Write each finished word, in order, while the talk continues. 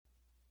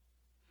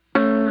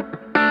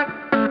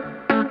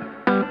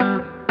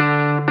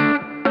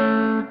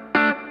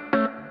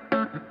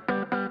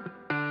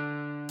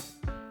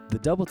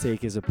Double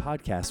Take is a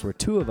podcast where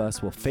two of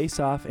us will face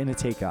off in a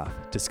takeoff,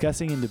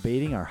 discussing and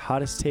debating our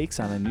hottest takes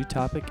on a new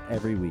topic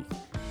every week.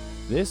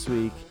 This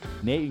week,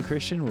 Nate and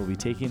Christian will be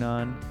taking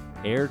on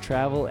air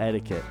travel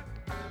etiquette.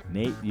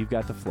 Nate, you've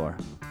got the floor.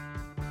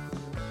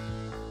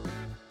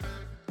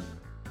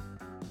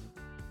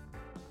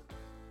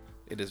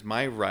 It is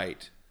my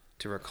right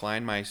to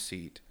recline my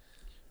seat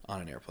on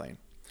an airplane.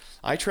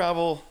 I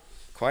travel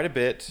quite a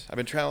bit. I've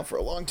been traveling for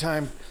a long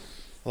time.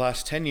 The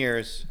last 10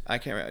 years, I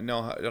don't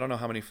know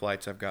how many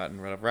flights I've gotten,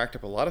 but I've racked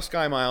up a lot of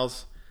Sky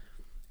Miles,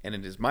 and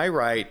it is my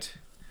right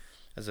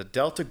as a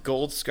Delta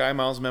Gold Sky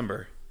Miles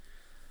member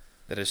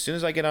that as soon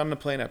as I get on the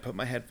plane, I put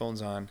my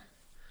headphones on,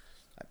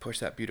 I push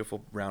that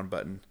beautiful round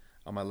button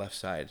on my left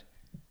side.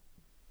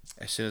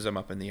 As soon as I'm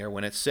up in the air,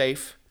 when it's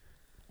safe,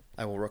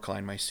 I will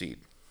recline my seat.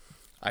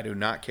 I do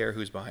not care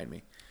who's behind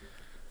me.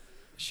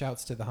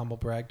 Shouts to the humble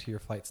brag to your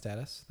flight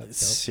status. That's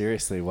dope.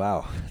 Seriously,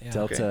 wow. Yeah.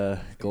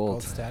 Delta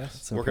Gold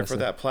status. So working impressive. for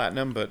that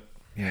platinum, but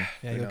Yeah,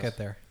 you'll get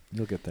there.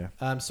 You'll get there.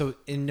 So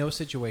in no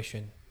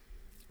situation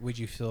would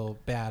you feel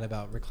bad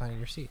about reclining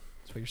your seat?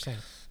 That's what you're saying.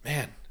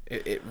 man,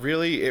 it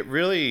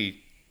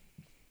really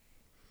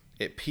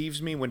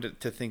peeves me when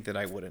to think that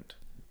I wouldn't.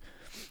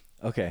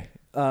 Okay.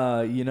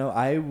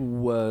 I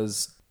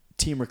was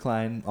team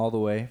recline all the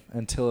way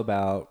until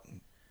about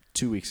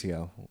 2 weeks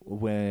ago,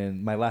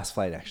 when my last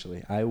flight,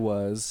 actually. I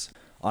was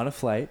on a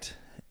flight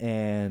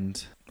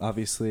and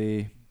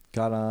obviously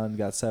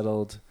got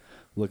settled,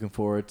 looking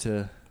forward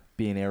to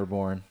being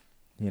airborne,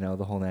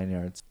 the whole 9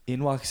 yards.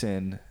 In walks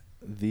in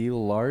the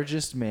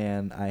largest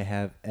man I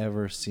have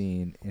ever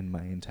seen in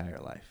my entire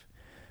life.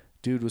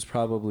 Dude was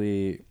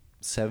probably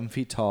 7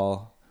 feet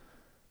tall,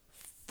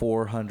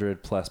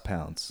 400 plus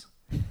pounds.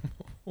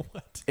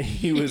 What?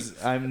 He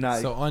was, I'm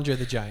not. So Andre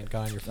the Giant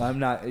got on your flight. I'm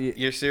not.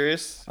 You're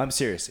serious? I'm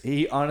serious.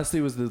 He honestly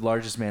was the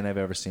largest man I've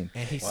ever seen.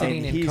 And he's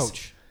sitting in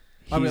coach.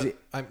 I'm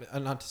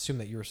not to assume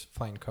that you were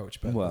flying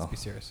coach, but let's be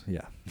serious.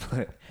 Yeah.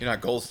 You're not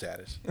gold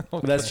status.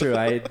 Okay. That's true.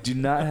 I do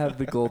not have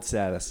the gold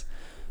status.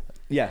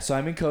 Yeah, so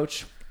I'm in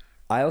coach.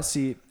 Aisle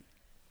seat.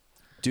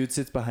 Dude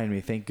sits behind me.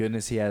 Thank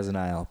goodness he has an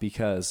aisle,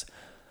 because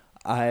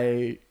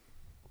I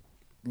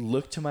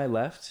look to my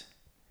left.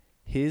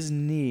 His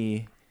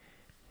knee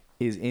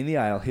is in the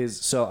aisle.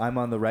 So I'm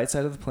on the right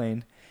side of the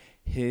plane.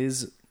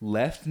 His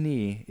left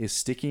knee is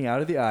sticking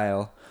out of the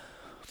aisle.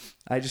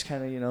 I just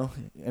kind of,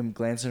 am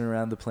glancing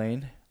around the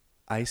plane.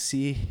 I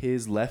see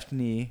his left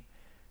knee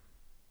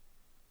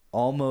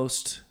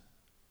almost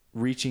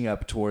reaching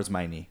up towards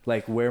my knee.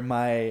 Like where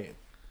my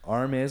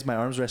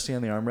arm's resting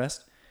on the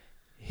armrest.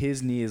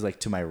 His knee is like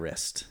to my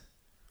wrist.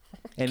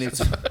 And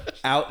it's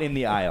out in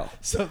the aisle.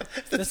 So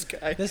this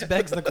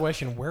begs the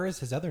question, where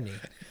is his other knee?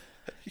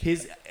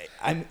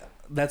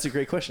 That's a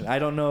great question. I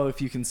don't know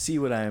if you can see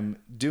what I'm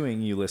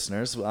doing, you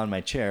listeners, on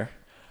my chair,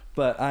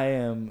 but I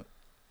am.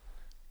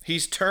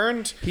 He's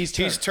turned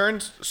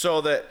so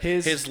that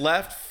his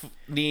left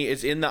knee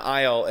is in the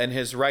aisle and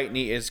his right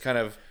knee is kind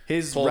of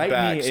pulled right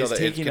back knee so is that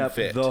taking it can up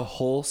fit. the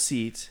whole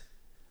seat.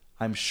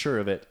 I'm sure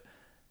of it.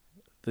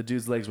 The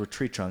dude's legs were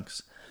tree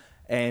trunks,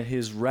 and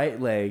his right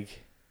leg's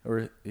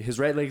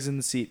in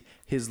the seat.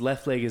 His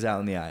left leg is out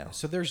in the aisle.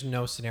 So there's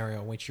no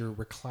scenario in which you're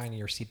reclining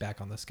your seat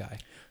back on this guy.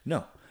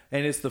 No.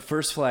 And it's the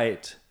first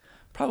flight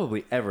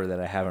probably ever that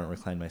I haven't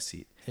reclined my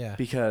seat. Yeah.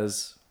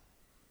 Because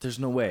there's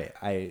no way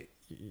I,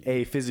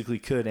 A, physically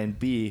could, and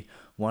B,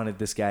 wanted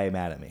this guy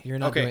mad at me. You're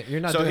not doing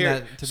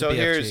that to the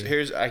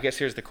BFG.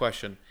 Here's the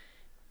question.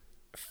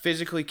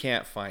 Physically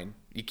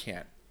you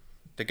can't.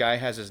 The guy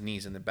has his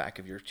knees in the back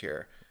of your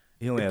chair.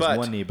 He only has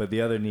one knee, but the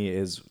other knee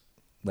is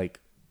like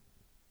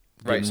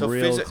right, so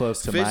real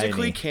close to my knee.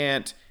 Physically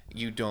can't,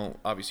 you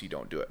don't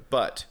do it.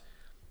 But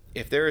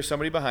if there is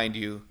somebody behind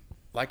you,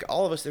 like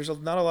all of us, there's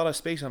not a lot of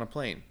space on a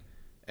plane.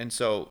 And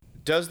so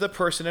does the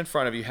person in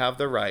front of you have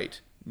the right,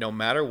 no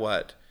matter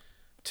what,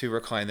 to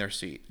recline their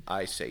seat?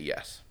 I say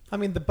yes. I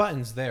mean, the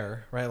button's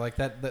there, right? Like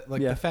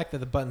the fact that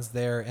the button's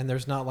there and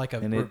there's not like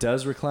a... And it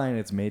does recline.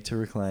 It's made to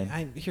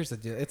recline. Here's the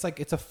deal. It's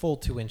a full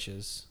 2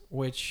 inches,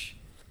 which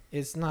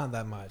is not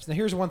that much. Now,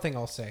 here's one thing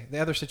I'll say. The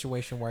other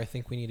situation where I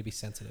think we need to be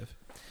sensitive.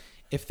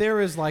 If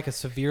there is like a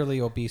severely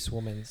obese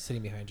woman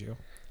sitting behind you,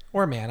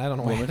 or a man, I don't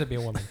know why it had to be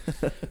a woman,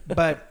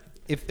 but...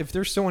 If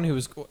there's someone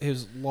who's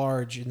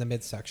large in the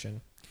midsection,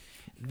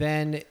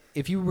 then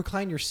if you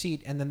recline your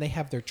seat and then they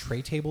have their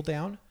tray table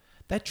down,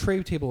 that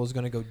tray table is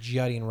going to go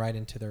jutting right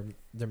into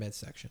their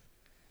midsection.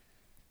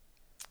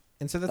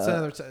 And so that's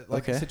another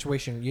a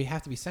situation. You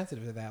have to be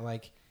sensitive to that.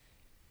 Like,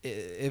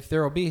 if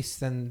they're obese,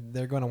 then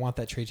they're going to want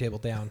that tray table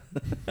down.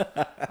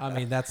 I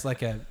mean, that's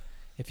like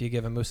if you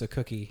give a moose a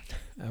cookie,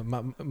 a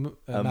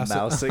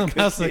mouse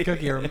a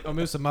cookie, or a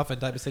moose a muffin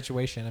type of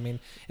situation. I mean,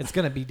 it's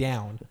going to be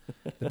down.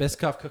 The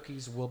Biscoff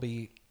cookies will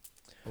be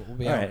All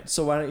right.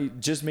 So why don't you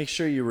just make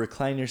sure you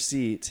recline your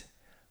seat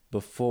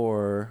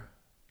before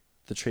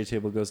the tray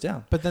table goes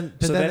down. But then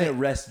it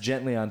rests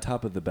gently on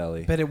top of the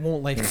belly. But it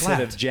won't lay instead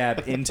flat. of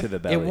jab into the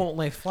belly. It won't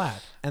lay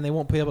flat, and they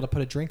won't be able to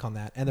put a drink on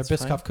that. And their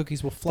That's Biscoff fine.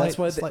 cookies will fly. That's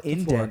why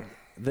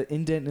the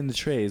indent in the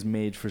tray is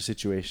made for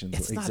situations.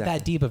 It's not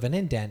that deep of an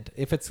indent.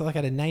 If it's like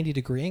at a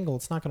 90-degree angle,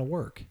 it's not going to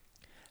work.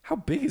 How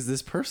big is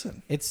this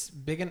person? It's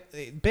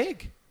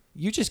big.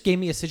 You just gave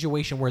me a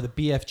situation where the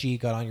BFG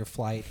got on your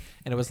flight,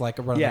 and it was like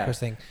a run across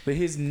thing. But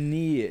his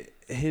knee,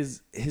 his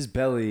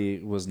belly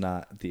was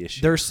not the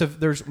issue.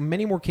 There's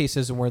many more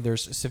cases where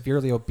there's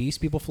severely obese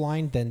people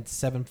flying than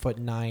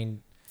 7'9",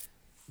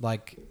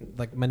 like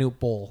Manute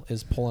Bull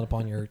is pulling up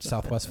on your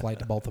Southwest flight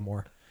to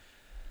Baltimore.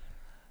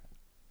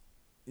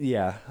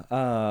 Yeah,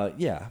 but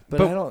I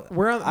don't.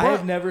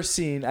 I've never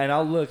seen, and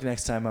I'll look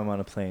next time I'm on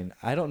a plane.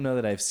 I don't know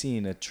that I've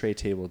seen a tray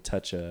table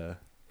touch a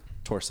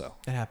torso.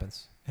 It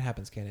happens.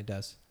 Ken. It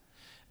does.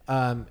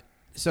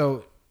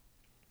 So,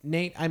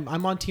 Nate,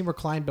 I'm on Team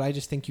Recline, but I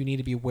just think you need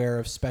to be aware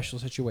of special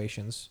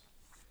situations,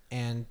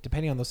 and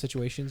depending on those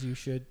situations, you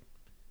should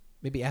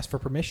maybe ask for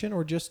permission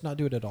or just not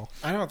do it at all.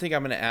 I don't think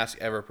I'm going to ask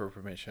ever for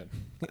permission.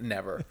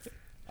 Never.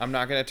 I'm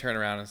not going to turn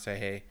around and say,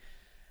 "Hey,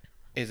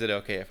 is it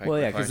okay if I?" Well,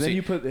 yeah, because then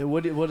you put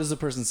what does the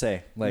person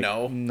say? Like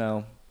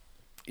no.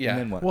 Yeah. And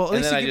then what? Well, at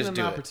least then you I give just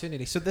them an do it.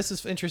 opportunity. So this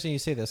is interesting you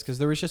say this because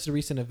there was just a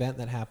recent event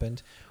that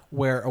happened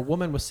where a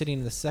woman was sitting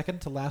in the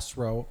second to last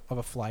row of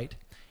a flight,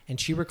 and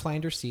she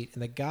reclined her seat,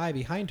 and the guy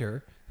behind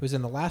her, who's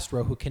in the last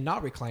row, who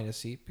cannot recline his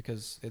seat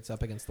because it's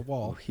up against the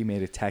wall. He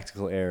made a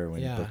tactical error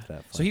when he booked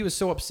that flight. So he was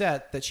so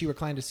upset that she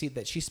reclined his seat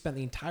that she spent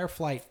the entire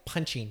flight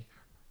punching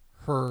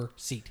her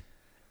seat.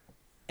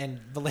 And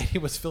the lady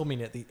was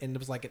filming it, and it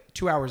was like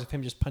 2 hours of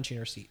him just punching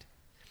her seat.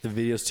 The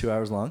video's 2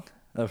 hours long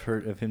of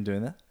him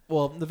doing that.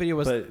 Well, the video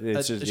was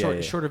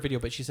a shorter video,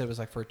 but she said it was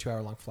like for a 2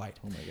 hour long flight.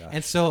 Oh my gosh!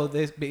 And so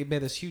they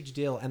made this huge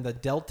deal, and the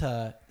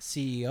Delta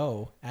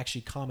CEO actually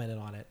commented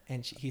on it,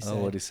 and he said, "Oh,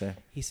 what did he say?"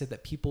 He said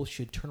that people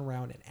should turn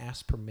around and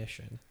ask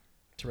permission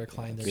to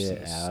recline their Get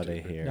seats. out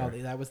of here! No,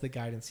 that was the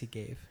guidance he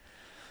gave.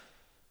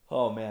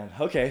 Oh man.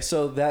 Okay,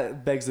 so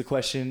that begs the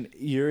question: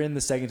 you're in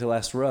the second to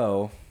last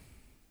row.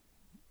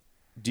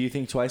 Do you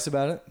think twice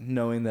about it,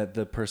 knowing that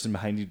the person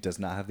behind you does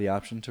not have the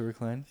option to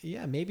recline?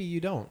 Yeah, maybe you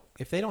don't.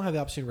 If they don't have the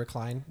option to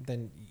recline,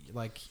 then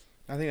I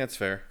think that's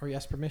fair. Or you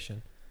ask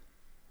permission.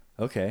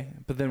 Okay,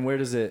 but then where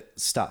does it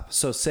stop?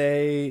 So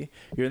say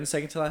you're in the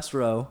second to last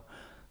row,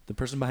 the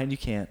person behind you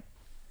can't,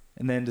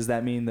 and then does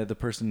that mean that the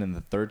person in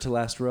the third to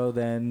last row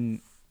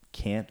then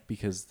can't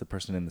because the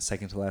person in the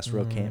second to last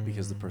row can't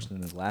because the person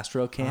in the last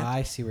row can't?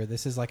 I see where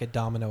this is like a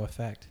domino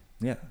effect.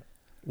 Yeah.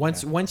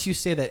 Once you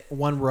say that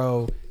one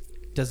row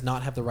does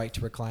not have the right to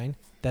recline,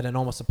 that it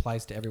almost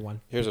applies to everyone.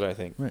 Here's what I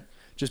think. Right.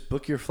 Just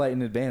book your flight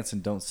in advance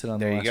and don't sit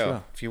on the last row. There you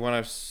go. If you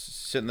want to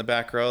sit in the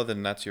back row,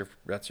 then that's your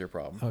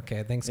problem.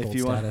 Okay, thanks, gold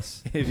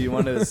status. If you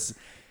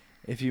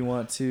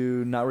want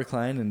to not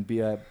recline and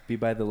be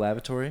by the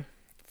lavatory,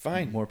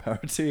 fine. More power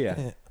to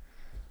you.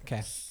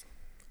 Okay.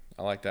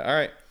 I like that. All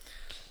right.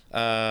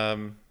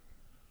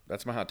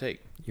 That's my hot take.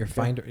 You're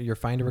fine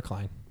to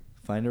recline.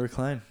 Fine to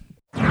recline.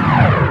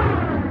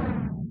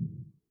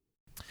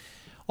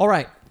 All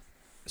right.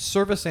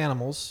 Service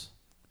animals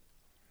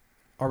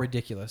are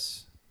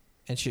ridiculous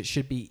and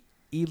should be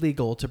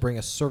illegal to bring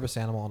a service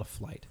animal on a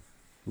flight.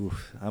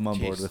 Oof, I'm on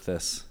board with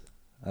this.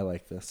 I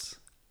like this.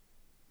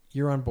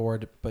 You're on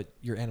board, but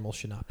your animal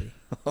should not be.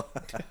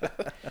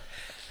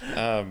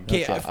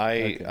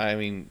 I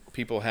mean,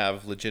 people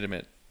have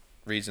legitimate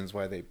reasons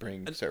why they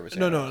bring service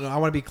animals. No. I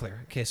want to be clear.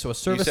 Okay, so a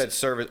service... You said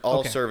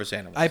service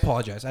animals. I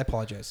apologize.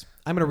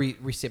 I'm going to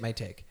restate my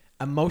take.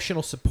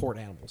 Emotional support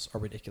animals are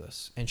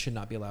ridiculous and should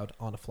not be allowed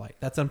on a flight.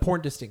 That's an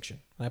important distinction,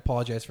 and I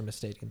apologize for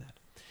misstating that.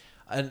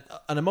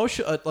 An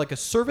emotion, like a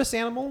service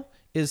animal,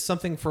 is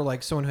something for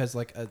like someone who has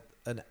like a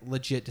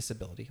legit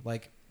disability,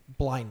 like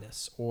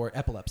blindness or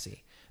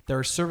epilepsy. There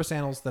are service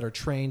animals that are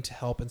trained to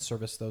help and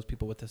service those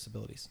people with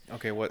disabilities.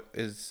 Okay,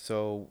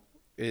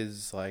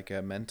 is like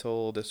a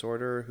mental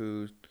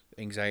disorder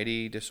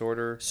anxiety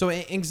disorder? So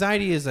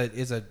anxiety is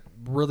a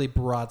really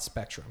broad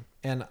spectrum,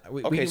 and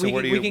where do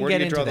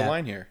you draw the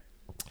line here?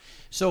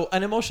 So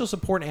an emotional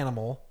support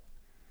animal,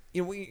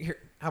 how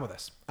about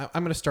this?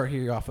 I'm going to start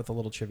here off with a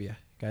little trivia,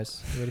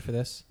 guys. You ready for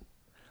this?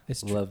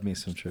 Love me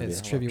some trivia.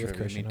 It's trivia with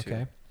Christian.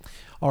 Okay.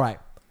 All right.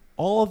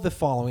 All of the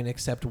following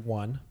except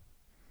one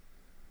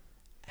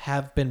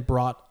have been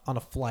brought on a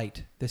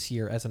flight this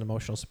year as an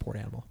emotional support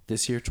animal.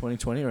 This year,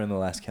 2020, or in the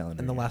last calendar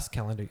year? In the last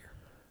calendar year.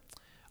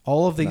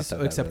 All of these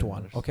except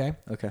one. Okay.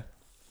 Okay.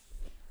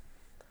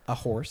 A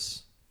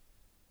horse.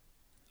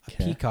 A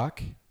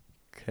peacock.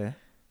 Okay.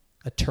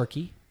 A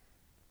turkey.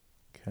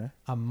 Okay.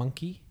 A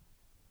monkey.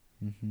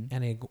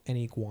 And an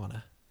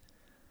iguana.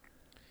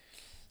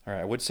 All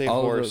right. I would say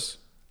horse.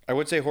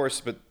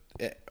 But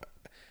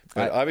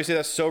obviously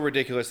that's so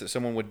ridiculous that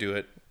someone would do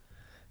it.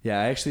 Yeah,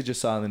 I actually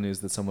just saw in the news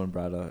that someone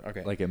brought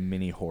a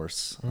mini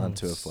horse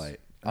onto a flight.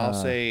 I'll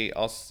say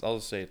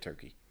a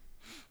turkey.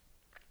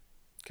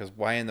 Because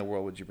why in the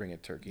world would you bring a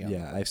turkey on?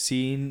 Yeah, I've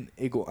seen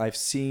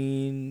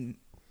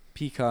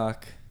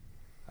peacock.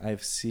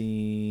 I've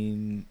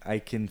seen. I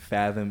can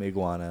fathom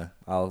iguana.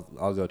 I'll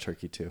go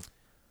turkey too.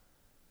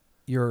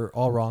 You're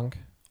all wrong.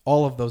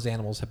 All of those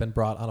animals have been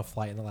brought on a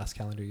flight in the last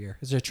calendar year.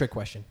 This is a trick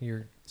question.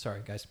 You're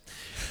sorry, guys.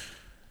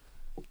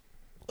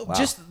 Wow.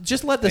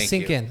 Just let this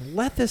Thank sink you. in.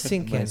 Let this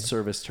sink in.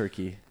 Service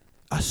turkey.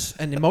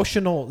 An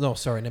emotional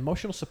an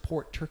emotional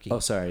support turkey. Oh,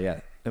 sorry. Yeah,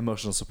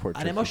 emotional support.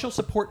 An turkey. emotional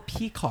support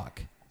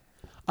peacock.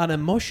 An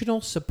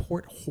emotional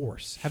support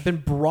horse have been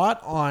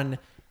brought on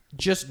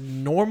just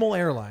normal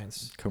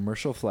airlines.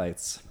 Commercial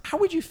flights. How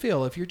would you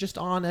feel if you're just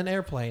on an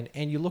airplane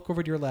and you look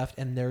over to your left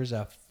and there's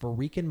a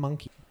freaking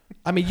monkey?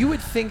 I mean, you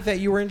would think that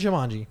you were in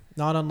Jumanji,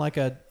 not on like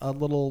a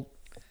little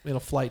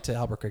flight to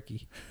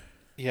Albuquerque.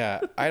 Yeah,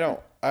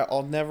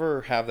 I'll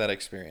never have that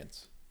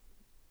experience.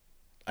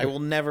 I will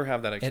never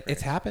have that experience.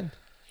 It's happened.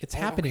 It's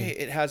happening. Okay,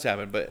 it has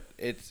happened, but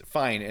it's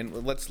fine.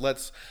 And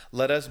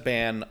let us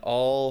ban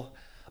all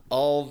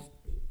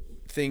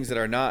things that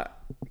are not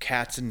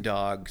cats and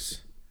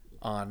dogs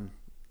on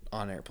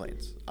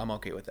airplanes. I'm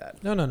okay with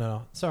that.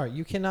 No. Sorry,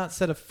 you cannot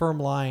set a firm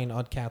line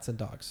on cats and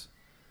dogs.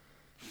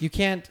 You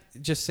can't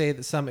just say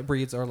that some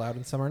breeds are allowed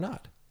and some are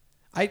not.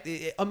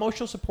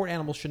 Emotional support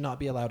animals should not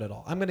be allowed at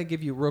all. I'm going to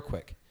give you real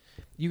quick.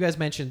 You guys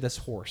mentioned this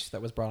horse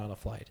that was brought on a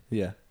flight.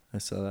 Yeah, I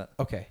saw that.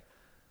 Okay.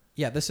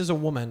 Yeah, this is a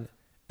woman,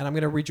 and I'm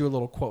going to read you a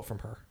little quote from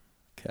her.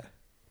 Okay.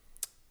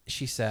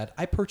 She said,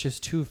 I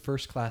purchased 2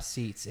 first-class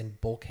seats in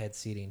bulkhead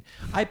seating.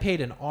 I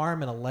paid an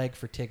arm and a leg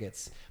for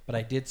tickets, but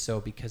I did so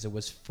because it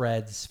was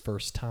Fred's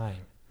first time.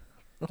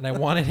 And I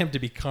wanted him to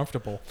be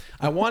comfortable.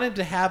 I wanted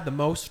to have the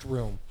most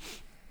room.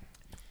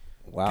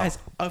 Wow. Guys,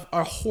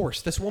 a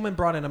horse. This woman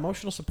brought an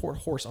emotional support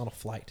horse on a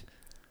flight.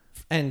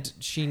 And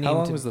she named How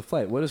long was the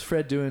flight? What is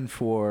Fred doing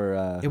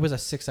for... It was a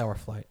 6-hour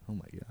flight. Oh,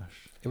 my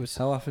gosh. It was.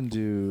 How often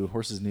do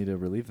horses need to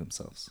relieve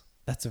themselves?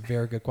 That's a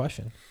very good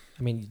question.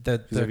 I mean,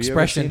 the Have you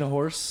expression... ever seen a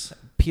horse?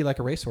 Pee like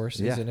a racehorse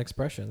Yeah. is an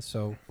expression.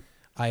 So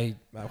I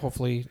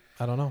hopefully,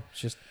 I don't know.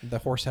 It's just the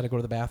horse had to go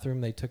to the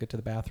bathroom. They took it to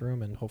the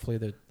bathroom, and hopefully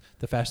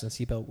the fasten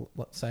seatbelt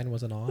sign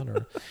wasn't on.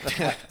 Or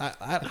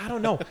I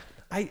don't know.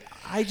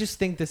 I just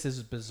think this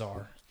is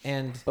bizarre.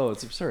 And Oh,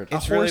 it's absurd.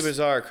 It's really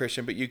bizarre,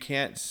 Christian, but you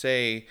can't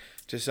say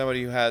to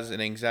somebody who has an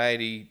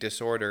anxiety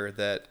disorder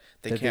that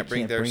they can't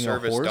bring their bring a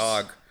service horse?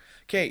 dog.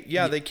 Okay,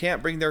 yeah, they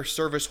can't bring their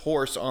service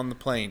horse on the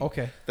plane.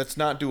 Okay. That's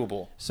not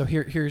doable. so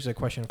here's a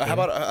question. For How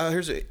you.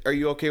 about are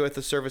you okay with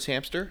the service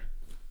hamster?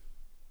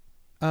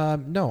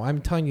 No,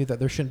 I'm telling you that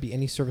there shouldn't be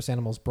any service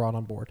animals brought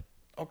on board.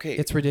 Okay.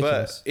 It's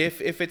ridiculous. But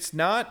if it's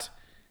not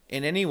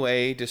in any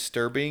way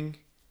disturbing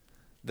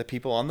the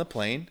people on the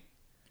plane,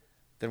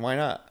 then why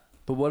not?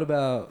 But what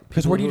about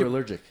 'Cause people where do who you are do-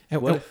 allergic?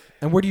 And, What if,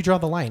 and where do you draw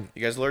the line?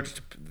 You guys allergic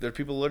to, there are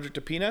people allergic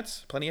to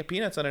peanuts? Plenty of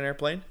peanuts on an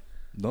airplane.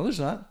 no, there's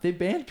not. They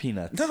banned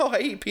peanuts. No, I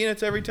eat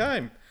peanuts every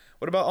time.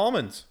 What about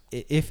almonds?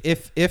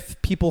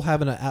 If people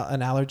have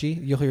an allergy,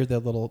 you'll hear the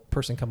little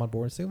person come on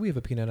board and say, "We have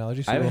a peanut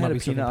allergy." So I we haven't will had not a be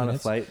serving peanut on a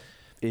peanuts." flight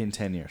in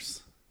 10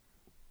 years.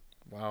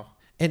 Wow.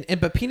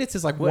 But peanuts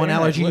is like What one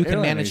airline- allergy what you can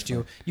airline are manage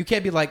you to. You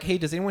can't be like, "Hey,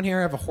 does anyone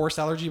here have a horse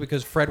allergy?"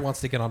 Because Fred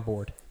wants to get on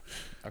board.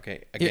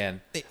 Okay,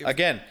 again,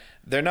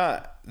 they're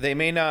not. They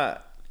may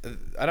not.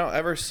 I don't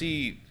ever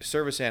see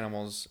service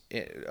animals,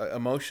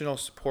 emotional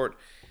support,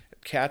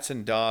 cats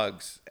and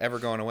dogs ever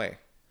going away.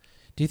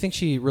 Do you think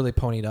she really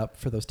ponied up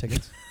for those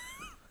tickets?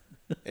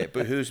 It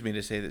behooves me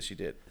to say that she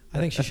did. I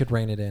think she should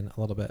rein it in a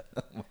little bit.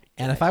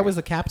 And if I was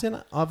the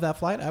captain of that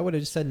flight, I would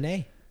have just said,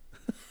 "Nay,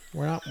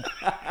 we're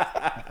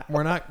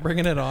not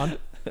bringing it on."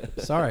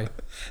 Sorry.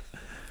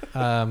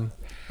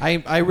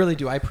 I really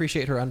do. I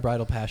appreciate her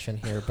unbridled passion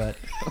here, but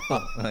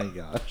Oh my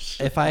gosh.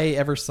 if I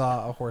ever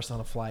saw a horse on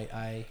a flight,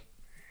 I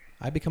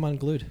become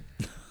unglued.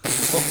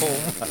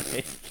 Oh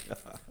my God.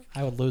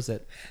 I would lose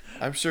it.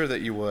 I'm sure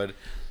that you would.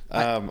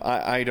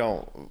 I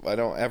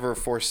don't ever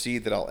foresee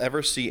that I'll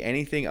ever see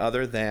anything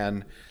other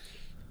than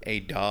a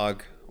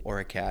dog or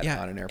a cat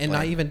on an airplane. And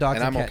not even dogs.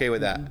 And I'm cat- okay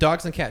with that.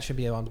 Dogs and cats should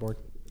be on board.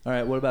 All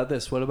right, what about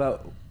this? What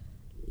about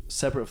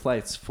separate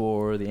flights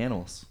for the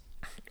animals?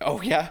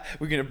 Oh yeah,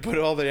 we're gonna put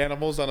all the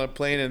animals on a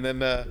plane and then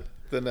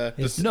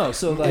just, No,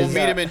 so we'll like, meet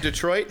them in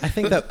Detroit. I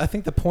think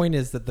the point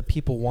is that the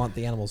people want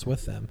the animals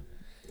with them.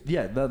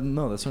 Yeah,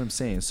 no, that's what I'm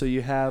saying. So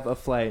you have a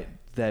flight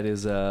that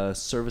is a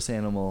service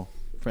animal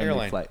friendly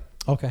Airline. flight.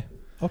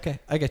 Okay,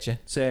 I get you.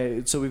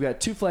 So we've got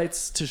 2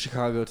 flights to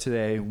Chicago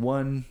today.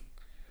 One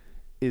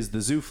is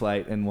the zoo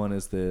flight, and one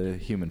is the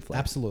human flight.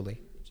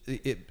 Absolutely.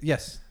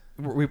 Yes,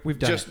 we've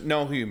done Just it.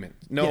 no humans,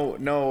 no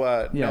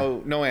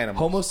animals.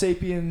 Homo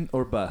sapien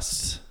or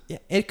bust. Yeah,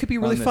 it could be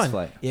really on this fun.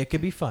 flight. It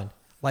could be fun.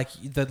 Like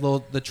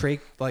the tray,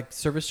 like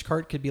service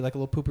cart could be like a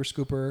little pooper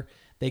scooper.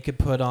 They could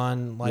put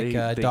on like They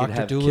could Dr.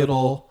 have Doolittle.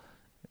 kibble.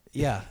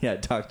 Yeah, Yeah,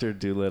 Dr.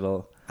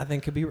 Doolittle. I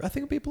think it'd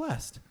be a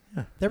blast.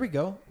 Yeah. There we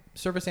go.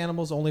 Service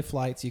animals only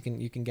flights. You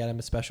can get them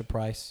a special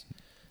price.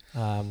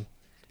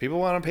 People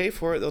want to pay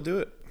for it, they'll do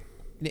it.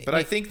 But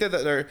I think that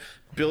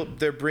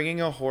they're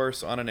bringing a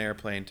horse on an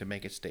airplane to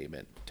make a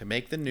statement, to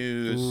make the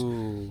news,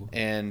 Ooh.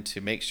 and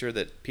to make sure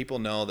that people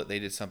know that they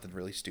did something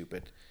really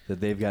stupid. That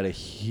they've got a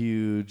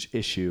huge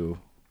issue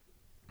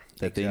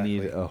that they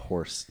need a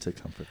horse to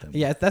comfort them.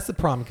 Yeah, that's the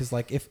problem because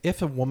like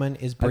if a woman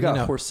is I've bringing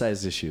got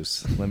horse-sized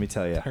issues. Let me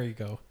tell you. There you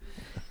go.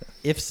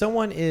 If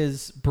someone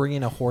is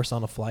bringing a horse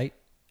on a flight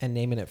and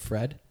naming it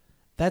Fred,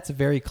 that's a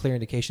very clear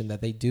indication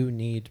that they do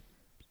need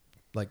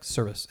like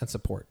service and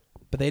support.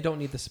 But they don't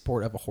need the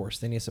support of a horse.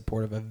 They need the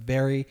support of a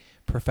very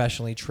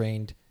professionally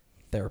trained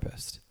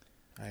therapist.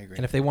 I agree.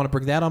 And if they want to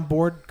bring that on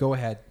board, go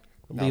ahead.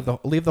 Leave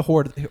the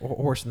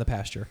horse in the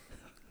pasture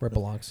where it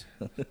belongs.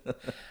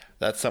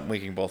 That's something we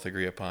can both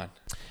agree upon.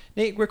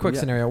 Nate, real quick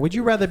scenario. Would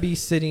you rather be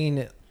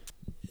sitting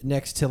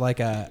next to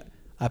like a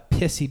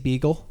pissy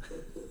beagle,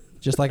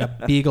 just like a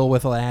beagle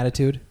with an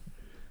attitude,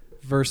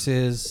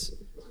 versus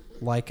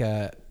like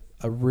a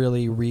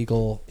really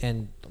regal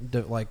and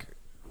like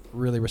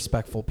really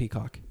respectful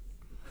peacock?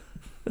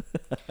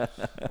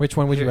 Which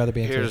one would you rather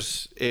be into?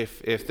 Here's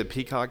if the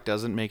peacock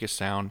doesn't make a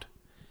sound,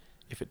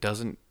 if it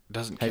doesn't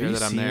care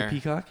that I'm there. Have you seen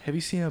a peacock? Have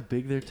you seen how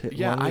big their tails are?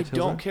 Yeah, I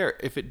don't care.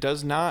 If it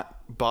does not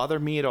bother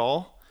me at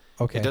all,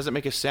 okay, it doesn't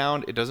make a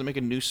sound, it doesn't make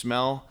a new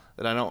smell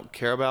that I don't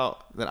care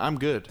about, then I'm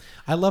good.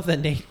 I love that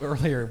Nate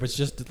earlier was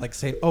just like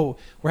saying, "Oh,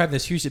 we're having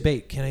this huge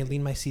debate. Can I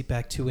lean my seat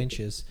back 2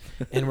 inches?"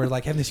 And we're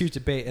like having this huge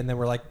debate, and then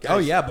we're like, "Oh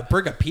yeah, but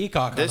bring a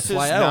peacock on the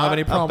flight. I don't have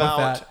any problem with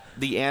that."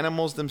 The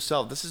animals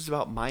themselves. This is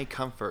about my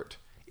comfort.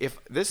 If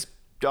this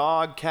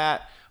dog,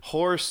 cat,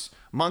 horse,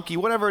 monkey,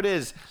 whatever it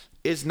is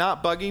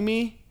not bugging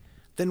me,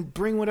 then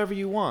bring whatever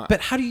you want.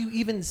 But how do you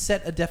even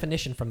set a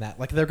definition from that?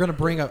 Like they're going to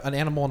bring an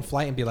animal in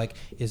flight and be like,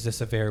 "Is this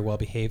a very well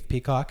behaved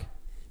peacock?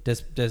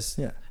 Has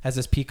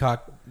this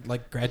peacock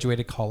like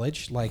graduated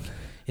college? Like,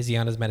 is he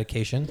on his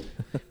medication?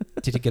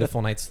 Did he get a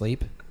full night's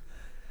sleep?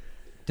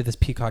 Did this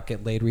peacock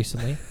get laid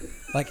recently?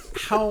 Like,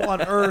 how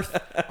on earth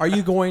are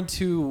you going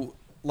to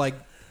like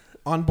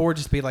on board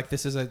just be like,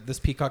 this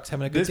peacock's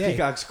having a good day? This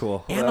peacock's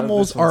cool.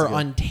 Animals are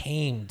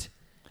untamed.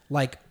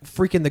 Like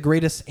freaking the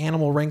greatest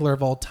animal wrangler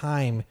of all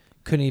time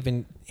couldn't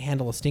even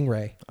handle a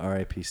stingray.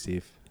 R.I.P.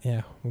 Steve.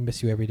 Yeah, we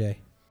miss you every day.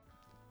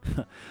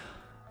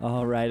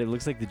 All right, it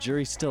looks like the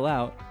jury's still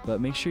out, but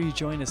make sure you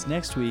join us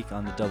next week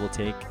on The Double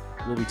Take.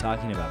 We'll be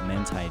talking about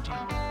men's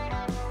hygiene.